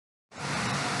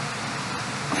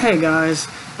Hey guys,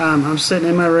 I'm sitting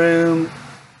in my room,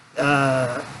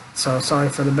 so sorry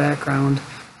for the background.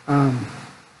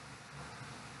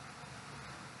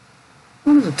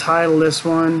 What is the title of this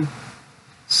one?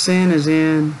 Sin is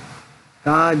in,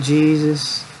 God,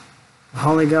 Jesus, the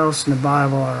Holy Ghost, and the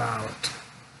Bible are out.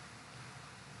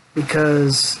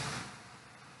 Because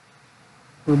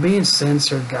we're being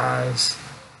censored, guys.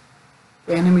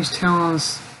 The enemy's telling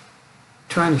us,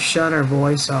 trying to shut our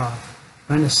voice off.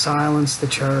 Trying to silence the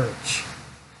church.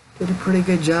 Did a pretty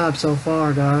good job so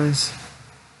far, guys.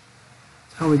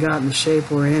 That's how we got in the shape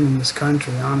we're in this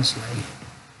country, honestly.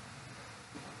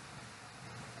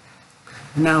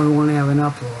 And now we want to have an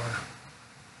uproar.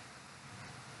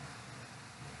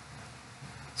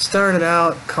 Started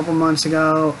out a couple months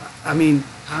ago. I mean,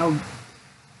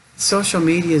 social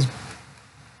media is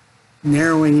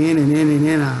narrowing in and in and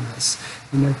in on us.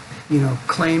 And they're,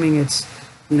 claiming it's,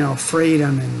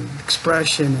 freedom and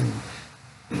expression,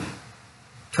 and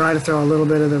try to throw a little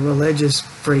bit of the religious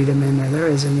freedom in there. There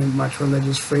isn't much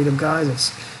religious freedom,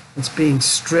 guys. It's being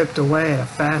stripped away at a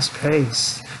fast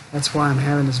pace. That's why I'm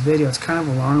having this video. It's kind of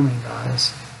alarming,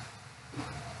 guys.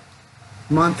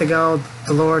 A month ago,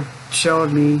 the Lord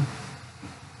showed me,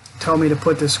 told me to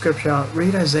put this scripture out.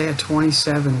 Read Isaiah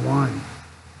 27:1.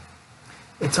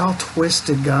 It's all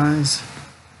twisted, guys.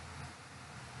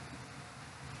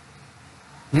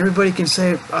 And everybody can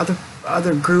say,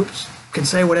 other groups can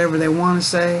say whatever they want to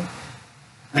say.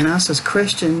 And us as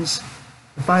Christians,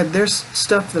 there's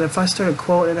stuff that if I started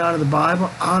quoting it out of the Bible,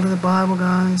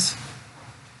 guys,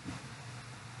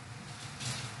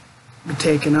 it'd be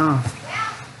taken off.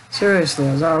 Seriously,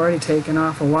 I was already taken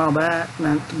off a while back,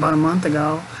 about a month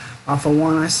ago, off of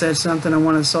one. I said something on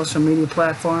one of the social media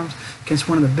platforms against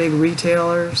one of the big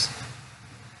retailers.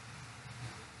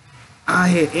 I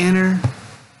hit enter.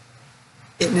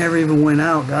 It never even went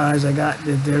out, guys.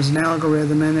 There's an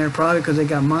algorithm in there, probably because they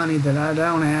got money that I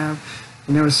don't have.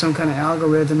 And there was some kind of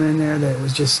algorithm in there that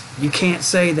was just, you can't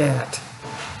say that.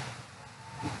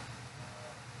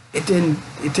 It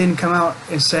didn't come out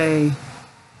and say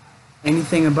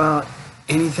anything about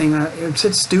anything. It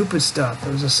said stupid stuff.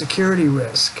 It was a security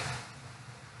risk.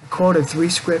 I quoted 3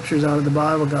 scriptures out of the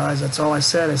Bible, guys. That's all I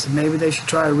said. I said maybe they should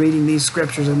try reading these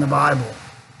scriptures in the Bible.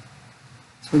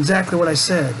 That's exactly what I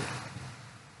said.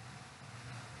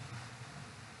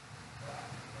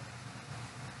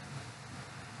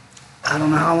 I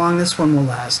don't know how long this one will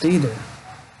last either,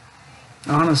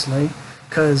 honestly,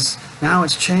 because now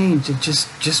it's changed. It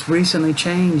just recently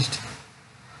changed.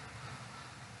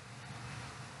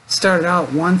 It started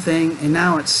out one thing, and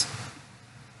now it's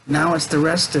the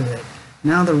rest of it.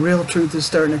 Now the real truth is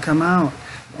starting to come out.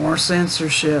 More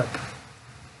censorship.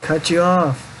 Cut you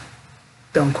off.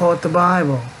 Don't quote the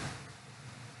Bible.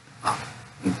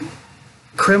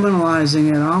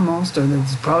 Criminalizing it almost, or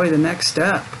it's probably the next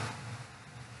step.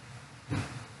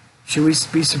 Should we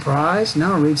be surprised?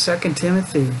 No, read 2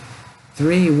 Timothy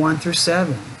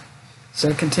 3:1-7.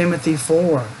 2 Timothy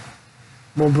 4.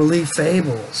 We'll believe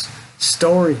fables,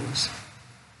 stories.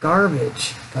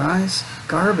 Garbage, guys.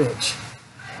 Garbage.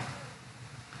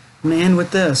 I'm going to end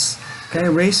with this. Okay,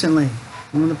 recently,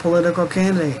 one of the political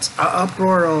candidates, an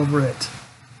uproar over it.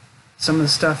 Some of the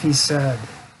stuff he said.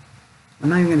 I'm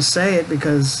not even going to say it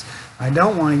because I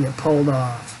don't want to get pulled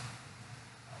off.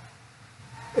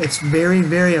 It's very,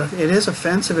 very, it is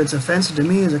offensive. It's offensive to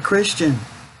me as a Christian.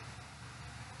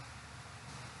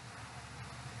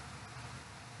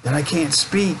 That I can't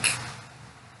speak.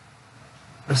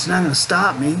 But it's not going to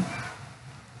stop me.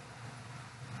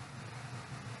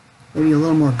 Maybe a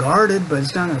little more guarded, but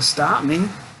it's not going to stop me.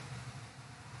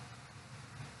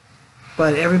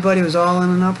 But everybody was all in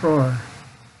an uproar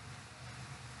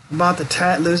about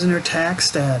the losing their tax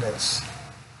status.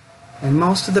 And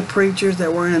most of the preachers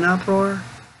that were in an uproar,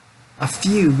 a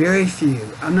few, very few.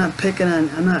 I'm not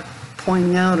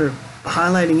pointing out or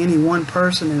highlighting any one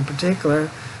person in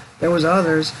particular. There was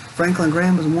others. Franklin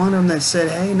Graham was one of them that said,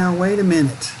 hey, now wait a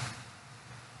minute.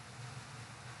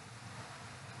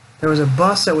 There was a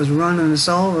bus that was running us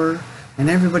over,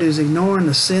 and everybody was ignoring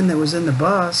the sin that was in the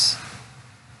bus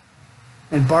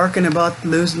and barking about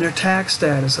losing their tax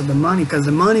status of the money because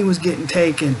the money was getting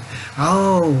taken.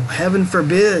 Oh, heaven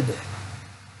forbid.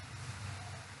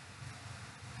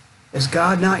 Is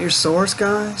God not your source,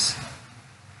 guys?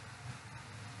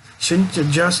 Shouldn't you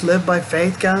just live by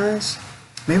faith, guys?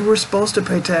 Maybe we're supposed to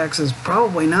pay taxes.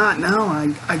 Probably not. No,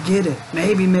 I get it.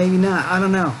 Maybe, maybe not. I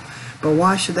don't know. But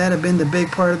why should that have been the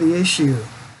big part of the issue?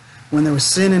 When there was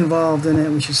sin involved in it,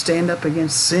 we should stand up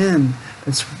against sin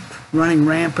that's running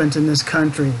rampant in this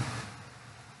country.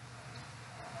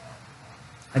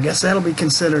 I guess that'll be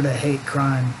considered a hate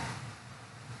crime.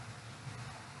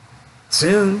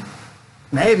 soon,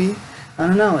 maybe. I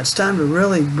don't know. It's time to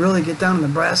really, really get down to the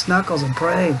brass knuckles and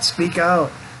pray and speak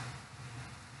out.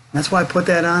 That's why I put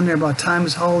that on there about time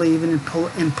is holy even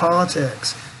in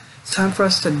politics. It's time for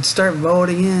us to start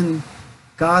voting in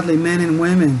godly men and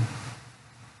women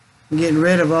and getting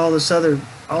rid of all these other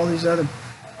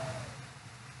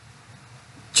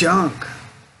junk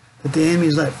that the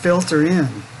enemies let filter in.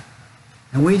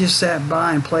 And we just sat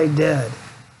by and played dead.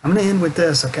 I'm going to end with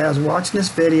this, okay? I was watching this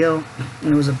video,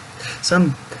 and it was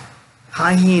some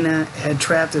hyena had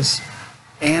trapped this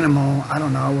animal. I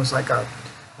don't know, it was like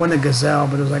wasn't a gazelle,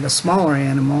 but it was like a smaller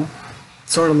animal.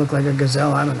 Sort of looked like a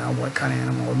gazelle. I don't know what kind of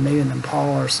animal, maybe an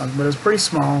impala or something, but it was pretty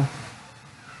small.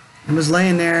 It was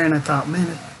laying there, and I thought,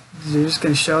 man, they're just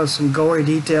going to show us some gory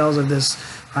details of this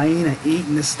hyena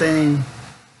eating this thing.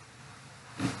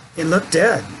 It looked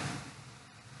dead.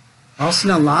 All of a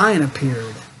sudden, a lion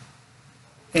appeared.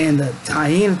 And the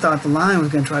hyena thought the lion was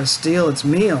going to try to steal its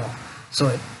meal.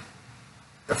 So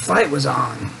the fight was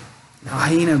on. The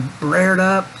hyena reared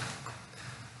up,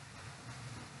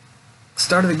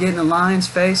 started to get in the lion's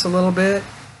face a little bit,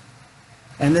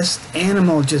 and this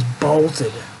animal just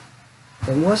bolted.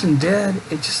 It wasn't dead,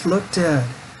 it just looked dead.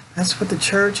 That's what the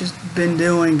church has been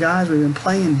doing, guys. We've been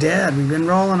playing dead. We've been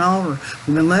rolling over.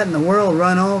 We've been letting the world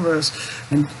run over us.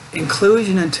 And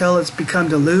inclusion until it's become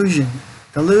delusion.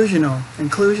 Delusional.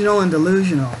 Inclusional and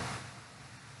delusional.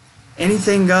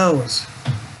 Anything goes.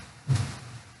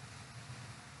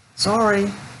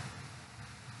 Sorry.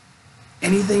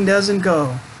 Anything doesn't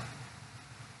go.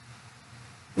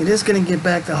 It is going to get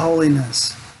back to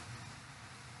holiness.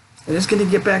 It is going to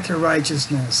get back to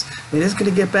righteousness. It is going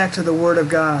to get back to the Word of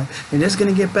God. It is going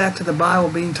to get back to the Bible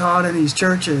being taught in these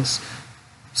churches,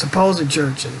 supposed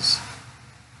churches.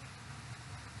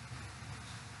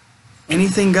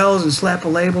 Anything goes and slap a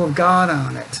label of God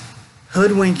on it.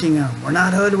 Hoodwinking them. We're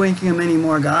not hoodwinking him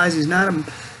anymore, guys. He's not a...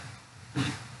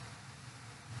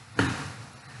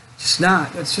 Just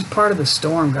not. It's just part of the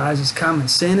storm, guys. It's coming.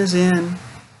 Sin is in.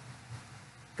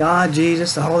 God,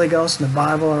 Jesus, the Holy Ghost, and the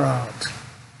Bible are out.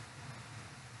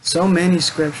 So many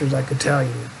scriptures I could tell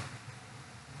you.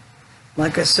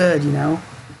 Like I said, you know,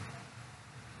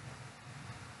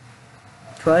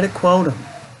 try to quote them.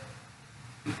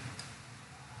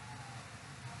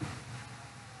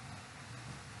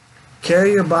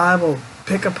 Carry your Bible,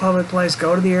 pick a public place,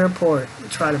 go to the airport, and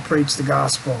try to preach the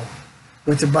gospel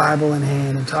with the Bible in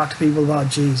hand and talk to people about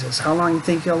Jesus. How long you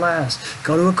think you'll last?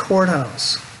 Go to a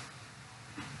courthouse.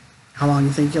 How long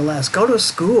you think you'll last? Go to a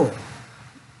school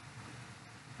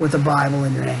with a Bible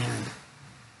in your hand.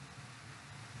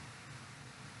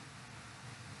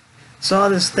 Saw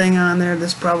this thing on there.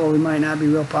 This probably might not be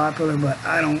real popular, but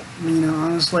I don't, you know,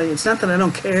 honestly, it's not that I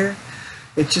don't care.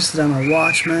 It's just that I'm a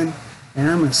watchman, and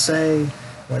I'm going to say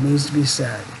what needs to be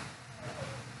said.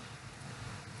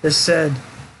 This said,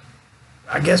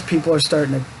 I guess people are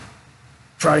starting to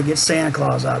try to get Santa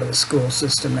Claus out of the school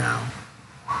system now.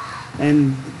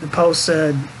 And the post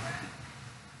said,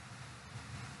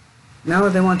 now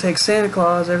that they want to take Santa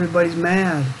Claus, everybody's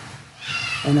mad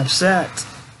and upset.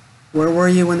 Where were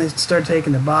you when they started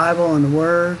taking the Bible and the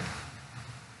Word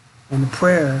and the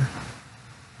prayer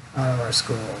out of our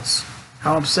schools?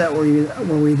 How upset were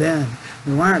we then?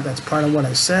 We weren't. That's part of what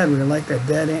I said. We were like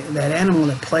that animal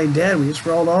that played dead. We just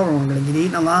rolled over and we're going to get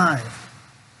eaten alive.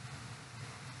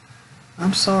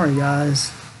 I'm sorry,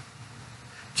 guys.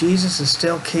 Jesus is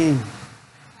still king.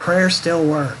 Prayer still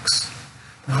works.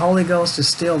 The Holy Ghost is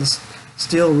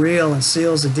still real and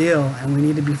seals the deal, and we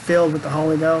need to be filled with the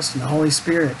Holy Ghost and the Holy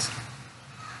Spirit.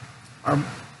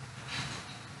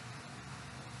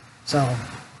 So,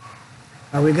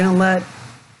 are we going to let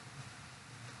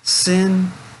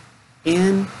sin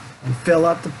in and fill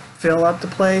up the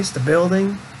place, the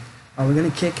building? Or are we going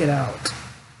to kick it out?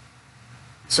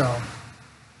 So,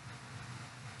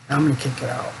 I'm going to kick it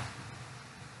out.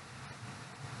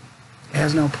 It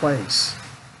has no place.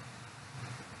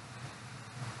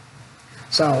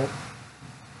 So,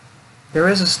 there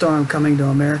is a storm coming to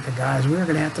America, guys. We're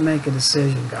going to have to make a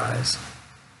decision, guys.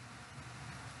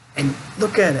 And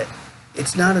look at it.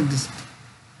 It's not a...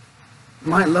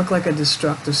 might look like a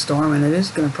destructive storm, and it is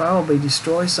going to probably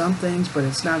destroy some things, but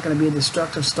it's not going to be a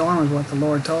destructive storm, is what the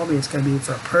Lord told me. It's going to be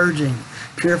for a purging,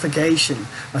 purification,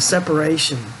 a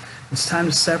separation. It's time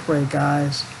to separate,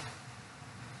 guys.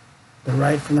 The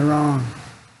right from the wrong.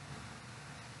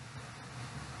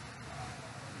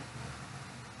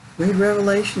 Read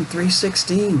Revelation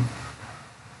 3:16.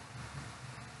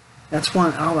 That's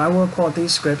one. I will quote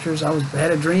these scriptures. I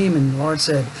had a dream, and the Lord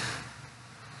said,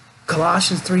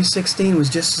 Colossians 3:16 was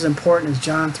just as important as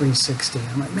John 3:16.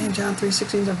 I'm like, man, John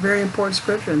 3:16 is a very important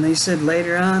scripture. And they said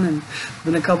later on, and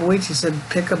within a couple weeks, he said,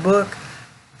 pick a book.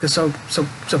 So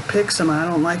pick some. I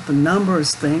don't like the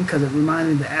numbers thing because it reminded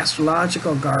me of the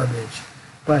astrological garbage.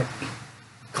 But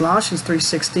Colossians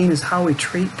 3:16 is how we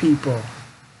treat people.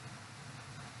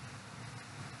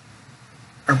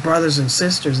 Our brothers and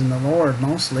sisters in the Lord,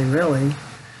 mostly, really.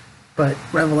 But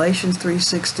Revelations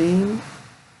 3:16,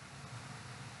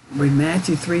 read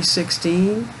Matthew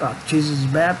 3:16 about Jesus'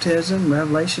 baptism,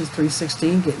 Revelations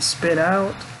 3:16 getting spit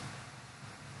out.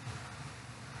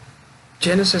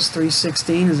 Genesis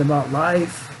 3:16 is about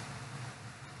life.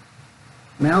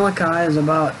 Malachi is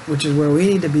about, which is where we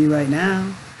need to be right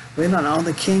now. We don't owe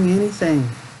the king anything.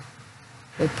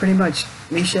 They pretty much,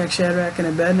 Meshach, Shadrach, and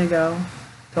Abednego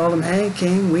told him, hey,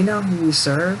 king, we know who we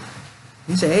serve.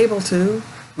 He's able to.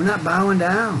 We're not bowing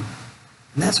down.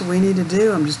 And that's what we need to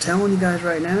do. I'm just telling you guys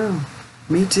right now.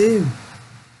 Me too.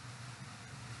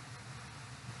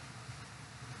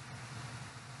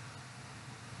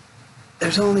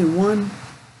 There's only one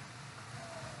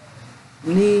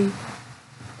knee.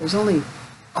 There's only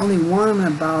one I'm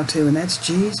going to bow to, and that's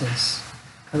Jesus.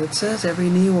 Because it says every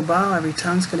knee will bow, every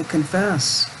tongue's going to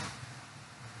confess.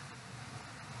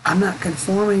 I'm not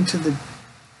conforming to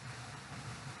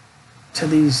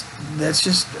these, that's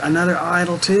just another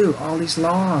idol too, all these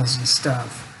laws and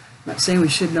stuff. I'm not saying we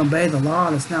shouldn't obey the law,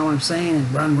 that's not what I'm saying,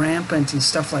 and run rampant and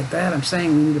stuff like that. I'm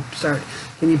saying we need to start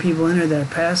getting people in there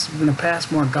that are going to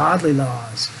pass more godly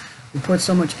laws. We put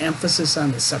so much emphasis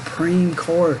on the Supreme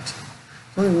Court.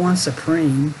 There's only one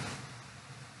Supreme.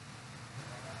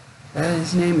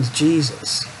 His name is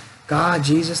Jesus. God,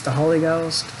 Jesus, the Holy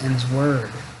Ghost, and His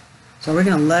Word. So we're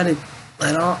going to let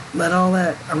all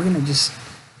that, are we going to just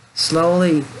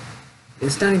slowly,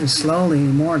 it's not even slowly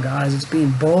anymore, guys, it's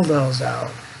being bulldozed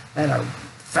out at a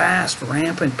fast,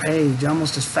 rampant page,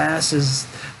 almost as fast as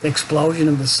the explosion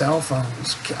of the cell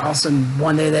phones. All of a sudden,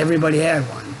 one day everybody had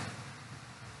one.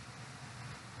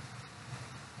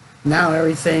 Now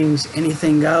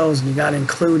anything goes, and you got to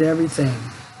include everything.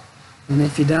 And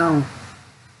if you don't,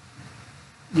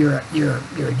 you're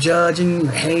judging,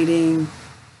 you're hating.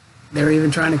 They're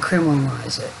even trying to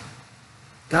criminalize it.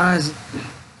 Guys,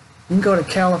 you can go to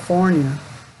California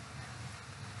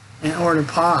and order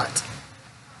pot.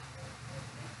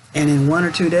 And in 1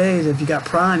 or 2 days, if you got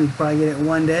Prime, you can probably get it in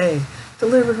 1 day.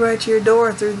 Delivered right to your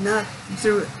door through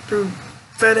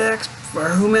FedEx or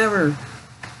whomever.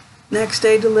 Next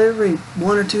day delivery,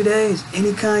 1 or 2 days,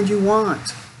 any kind you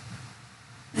want.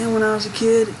 And when I was a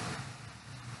kid,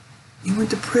 you went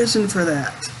to prison for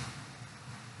that.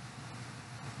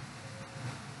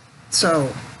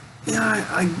 So, yeah,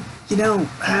 I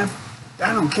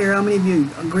don't care how many of you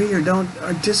agree or don't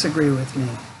or disagree with me.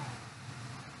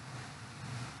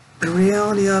 The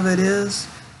reality of it is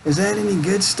that any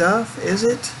good stuff? Is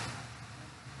it?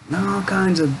 No, all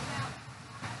kinds of.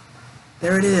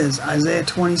 There it is, Isaiah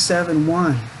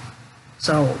 27:1.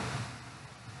 So,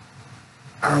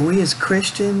 are we as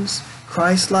Christians,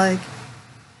 Christ-like,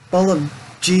 full of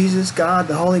Jesus, God,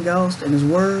 the Holy Ghost, and His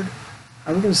Word?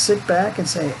 Are we going to sit back and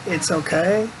say, it's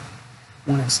okay,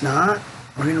 when it's not?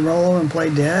 We're going to roll over and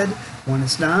play dead when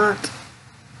it's not?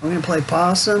 We're going to play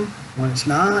possum when it's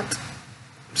not?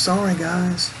 I'm sorry,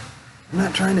 guys. I'm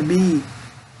not trying to be.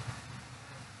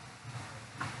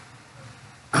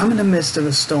 I'm in the midst of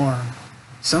a storm.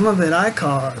 Some of it I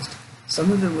caused.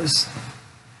 Some of it was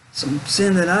some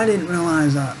sin that I didn't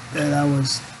realize that I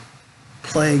was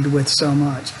plagued with so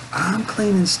much. I'm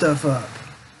cleaning stuff up.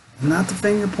 I'm not the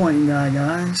finger pointing guy,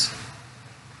 guys.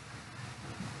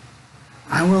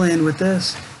 I will end with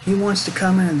this. He wants to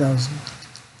come into those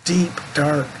deep,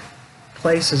 dark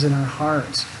places in our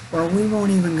hearts where we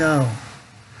won't even go.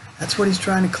 That's what He's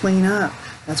trying to clean up.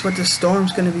 That's what this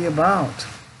storm's going to be about.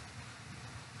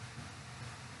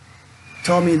 He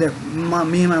told me that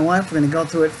me and my wife were going to go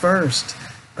through it first,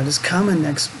 but it's coming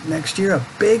next year. A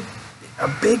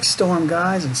big storm,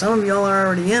 guys, and some of y'all are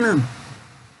already in them.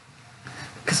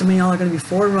 Because some of y'all are going to be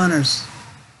forerunners.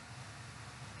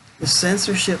 The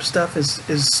censorship stuff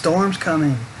is storms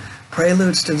coming,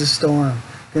 preludes to the storm.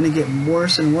 Going to get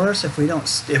worse and worse if we don't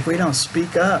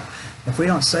speak up, if we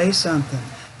don't say something,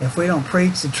 if we don't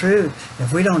preach the truth,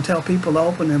 if we don't tell people to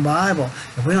open their Bible,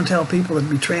 if we don't tell people to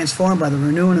be transformed by the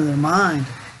renewing of their mind.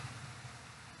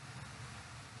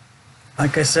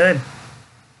 Like I said,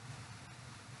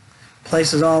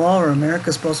 places all over.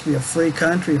 America's supposed to be a free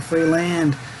country, a free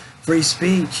land, free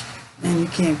speech. Man, you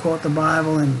can't quote the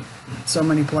Bible in so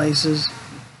many places.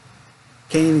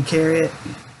 Can't even carry it.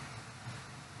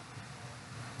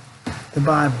 The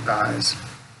Bible, guys.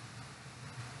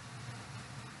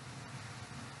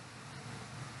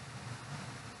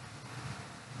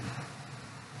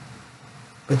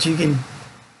 but you can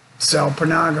sell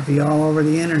pornography all over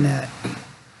the internet.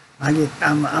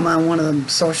 I'm on one of the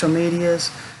social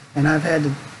medias, and I've had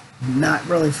to not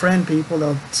really friend people.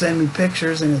 They'll send me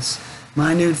pictures, and it's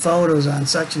my nude photos on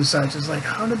such and such. It's like,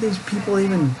 how did these people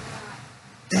even?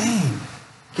 Dang,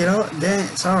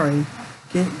 sorry,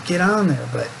 get on there.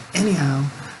 But anyhow,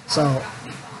 so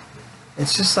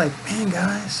it's just like, man,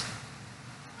 guys,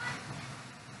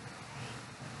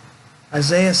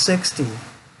 Isaiah 60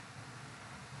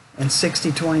 and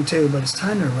 60:22. But it's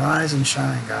time to rise and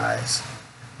shine, guys.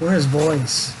 We're His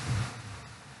voice.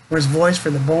 We're His voice for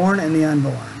the born and the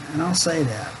unborn. And I'll say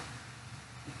that.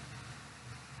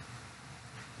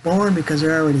 Born because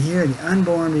they're already here. The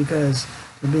unborn because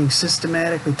they're being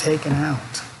systematically taken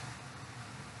out.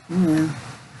 Yeah.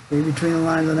 Read between the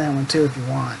lines on that one too if you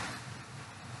want.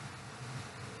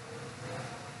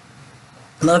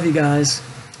 Love you guys.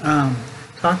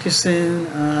 Talk to you soon.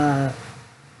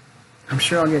 I'm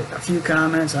sure I'll get a few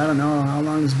comments. I don't know how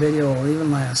long this video will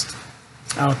even last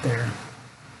out there.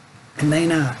 It may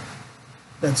not.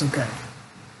 That's okay.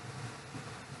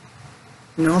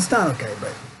 No, it's not okay,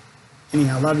 but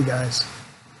anyhow, love you guys.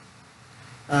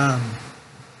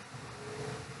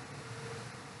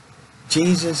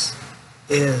 Jesus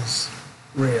is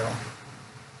real.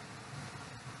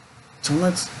 So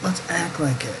let's act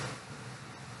like it.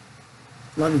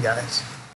 Love you guys.